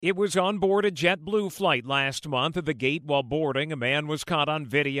It was on board a JetBlue flight last month. At the gate while boarding, a man was caught on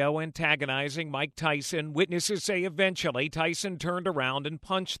video antagonizing Mike Tyson. Witnesses say eventually Tyson turned around and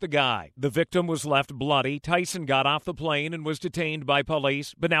punched the guy. The victim was left bloody. Tyson got off the plane and was detained by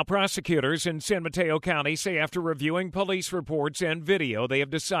police. But now prosecutors in San Mateo County say after reviewing police reports and video, they have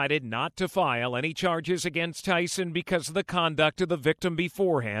decided not to file any charges against Tyson because of the conduct of the victim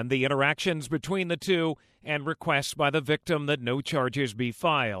beforehand, the interactions between the two, and requests by the victim that no charges be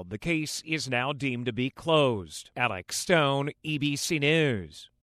filed. The case is now deemed to be closed. Alex Stone, EBC News.